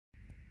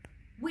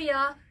We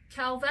are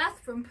Calvath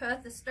from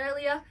Perth,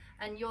 Australia,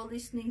 and you're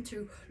listening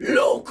to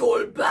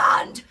local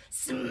band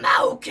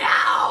Smokeout.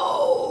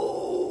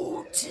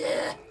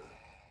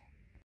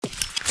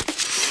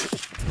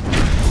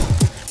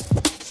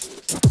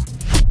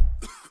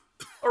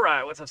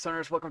 Alright, what's up,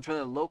 Stoners? Welcome to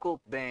the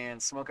local band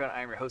Smokeout.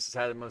 I'm your host,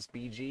 Tyler Most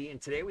BG,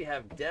 and today we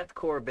have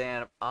deathcore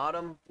band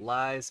Autumn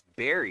Lies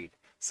Buried, a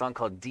song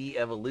called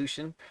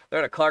De-Evolution. They're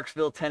out of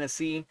Clarksville,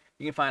 Tennessee.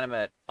 You can find them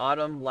at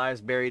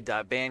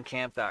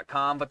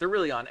autumnliesburied.bandcamp.com, but they're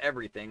really on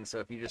everything, so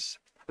if you just...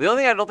 The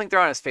only thing I don't think they're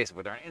on is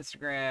Facebook. They're on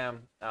Instagram,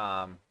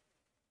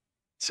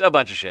 it's a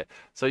bunch of shit.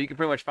 So you can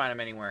pretty much find them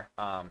anywhere.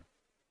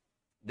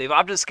 They've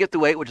opted to skip the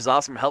weight, which is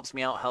awesome. It helps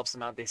me out, helps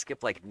them out. They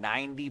skip like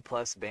 90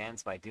 plus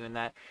bands by doing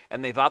that.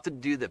 And they've opted to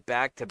do the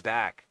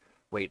back-to-back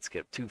weight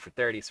skip, 2 for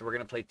 30. So we're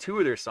going to play 2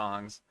 of their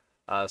songs.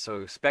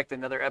 So expect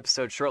another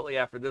episode shortly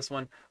after this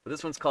one. But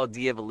this one's called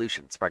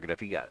De-Evolution. Spark it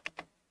up, you got it.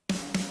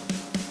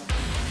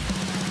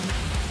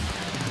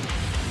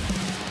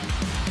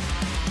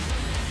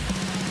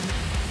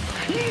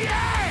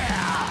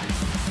 Yeah!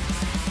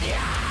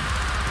 Yeah!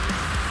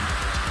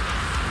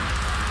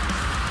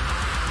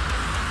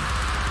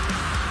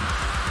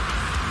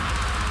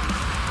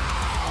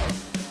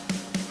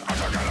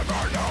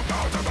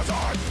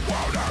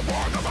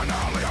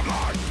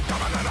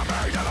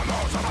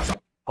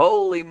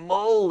 Holy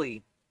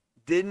moly!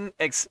 Didn't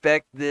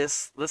expect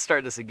this. Let's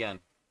start this again.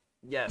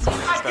 Yes, we're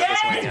gonna start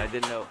this one again. I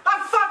didn't know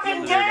they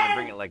were gonna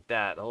bring it like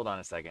that. Hold on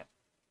a second.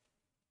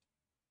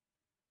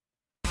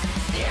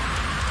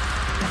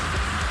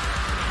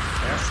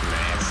 That's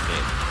nasty.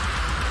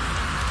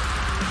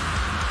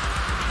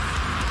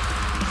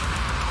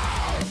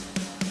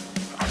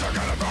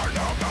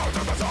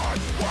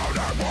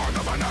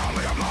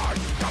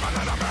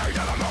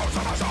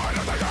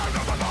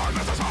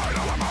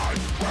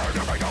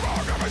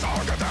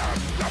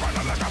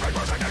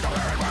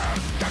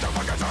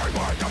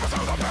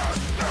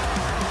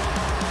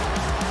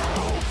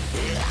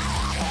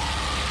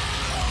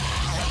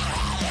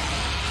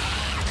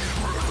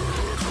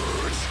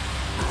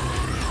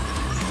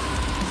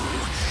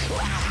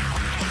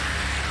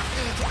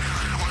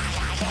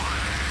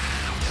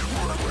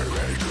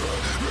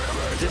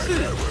 This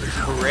is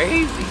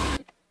crazy.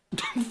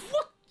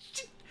 What?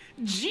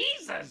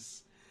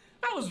 Jesus!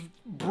 That was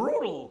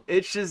brutal.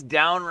 It's just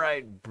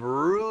downright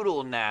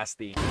brutal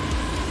nasty.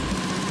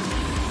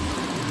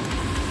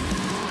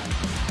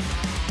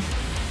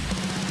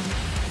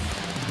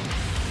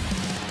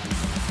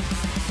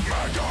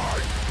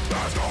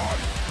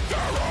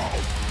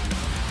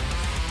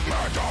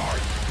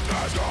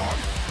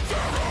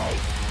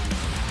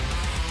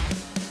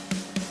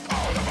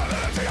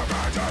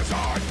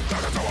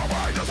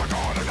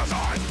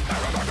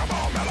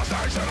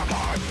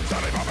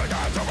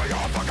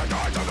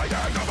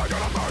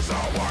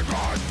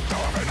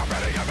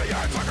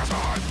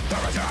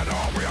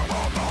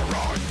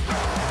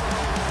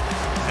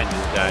 I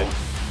just died.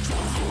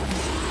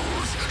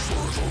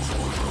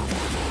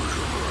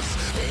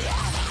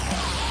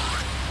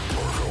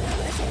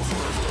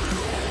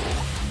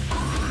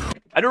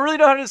 I don't really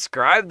know how to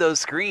describe those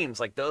screams.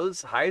 Like,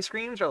 those high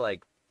screams are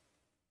like,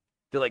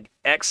 they're like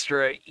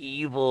extra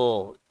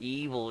evil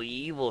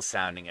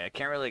sounding. I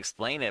can't really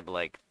explain it, but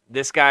like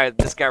this guy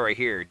right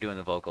here doing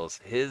the vocals,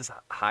 his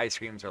high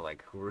screams are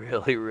like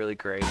really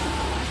crazy.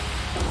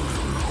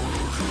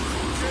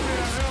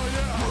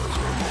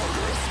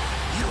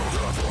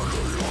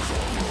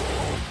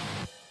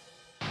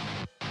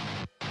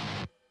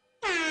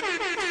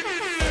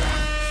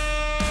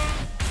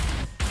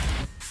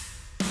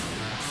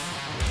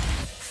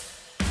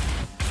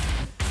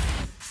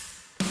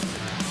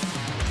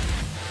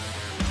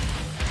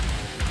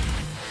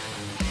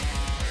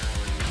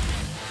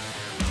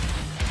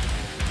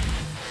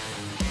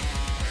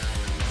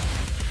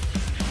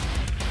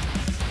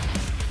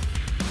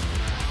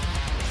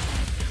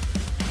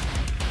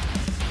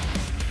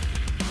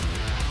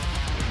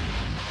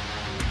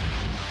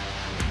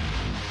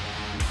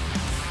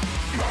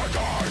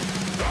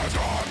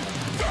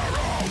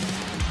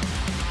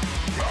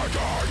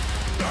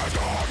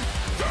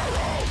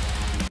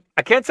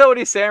 I can't tell what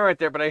he's saying right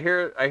there, but I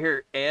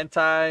hear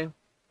anti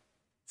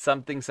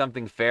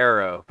something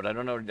pharaoh, but I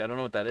don't know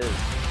what that is.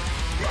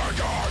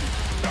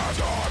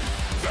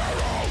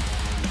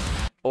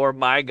 Or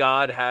my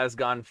God has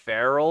gone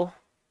feral.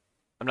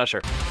 I'm not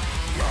sure.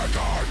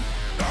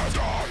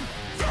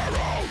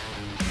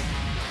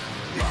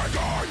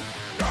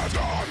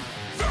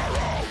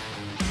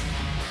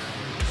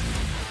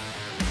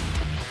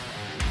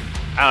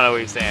 I don't know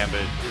what he's saying,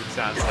 but it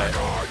sounds like.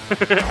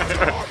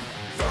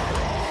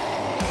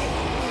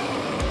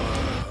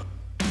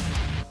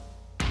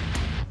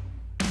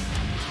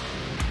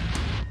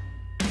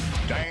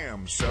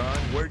 Damn, son,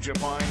 where'd you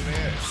find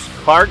this?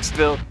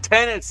 Clarksville,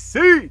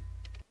 Tennessee,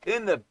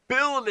 in the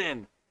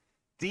building.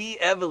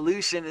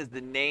 De-Evolution is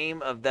the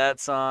name of that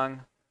song.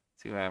 Let's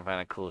see if I can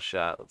find a cool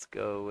shot. Let's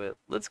give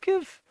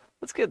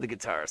the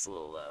guitarist a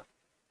little love.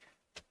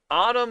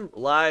 Autumn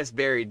Lies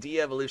Buried,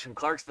 De-Evolution,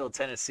 Clarksville,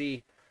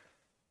 Tennessee.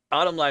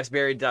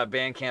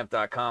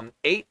 autumnlifesburied.bandcamp.com.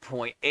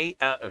 8.8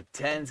 out of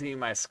 10 to be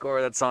my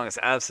score. That song is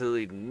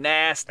absolutely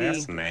nasty.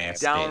 That's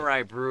nasty.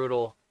 Downright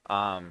brutal.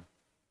 I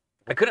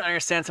couldn't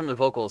understand some of the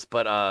vocals,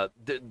 but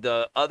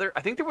the other,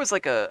 I think there was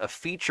like a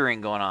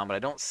featuring going on, but I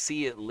don't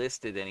see it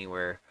listed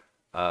anywhere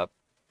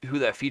who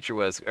that feature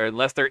was, or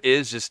unless there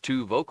is just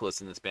 2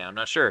 vocalists in this band. I'm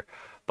not sure,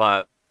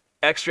 but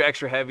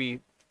extra heavy,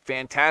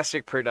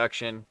 fantastic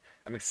production.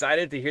 I'm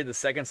excited to hear the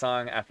second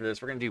song after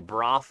this. We're gonna do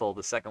Brothel,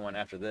 the second one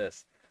after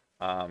this.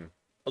 A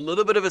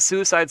little bit of a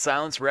Suicide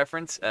Silence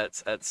reference.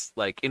 That's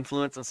like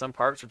influence on some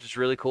parts, which is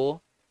really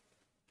cool.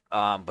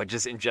 But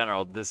just in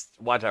general,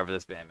 watch out for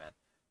this band, man.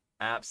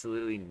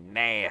 Absolutely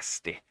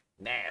nasty.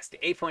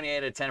 8.8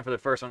 out of 10 for the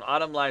first one.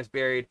 Autumn Lives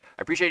Buried.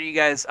 I appreciate you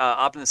guys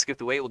opting to skip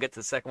the wait. We'll get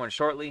to the second one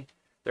shortly.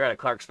 They're out of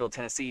Clarksville,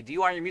 Tennessee. Do you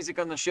want your music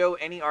on the show?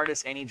 Any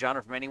artist, any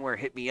genre from anywhere,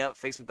 hit me up.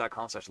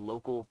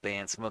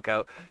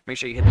 Facebook.com/localbandsmokeout. Make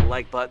sure you hit the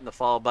like button, the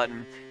follow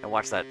button, and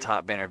watch that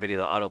top banner video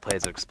that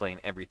autoplays will explain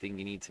everything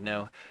you need to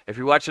know. If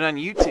you're watching on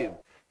YouTube,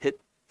 hit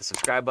the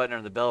subscribe button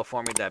or the bell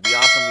for me. That'd be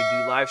awesome. We do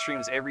live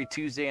streams every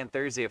Tuesday and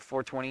Thursday at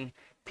 4:20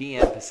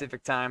 p.m.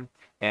 Pacific time,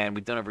 and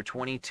we've done over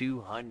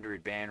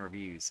 2,200 band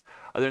reviews.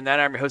 Other than that,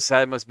 I'm your host,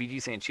 Most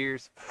BG, saying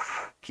cheers,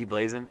 keep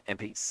blazing, and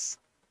peace.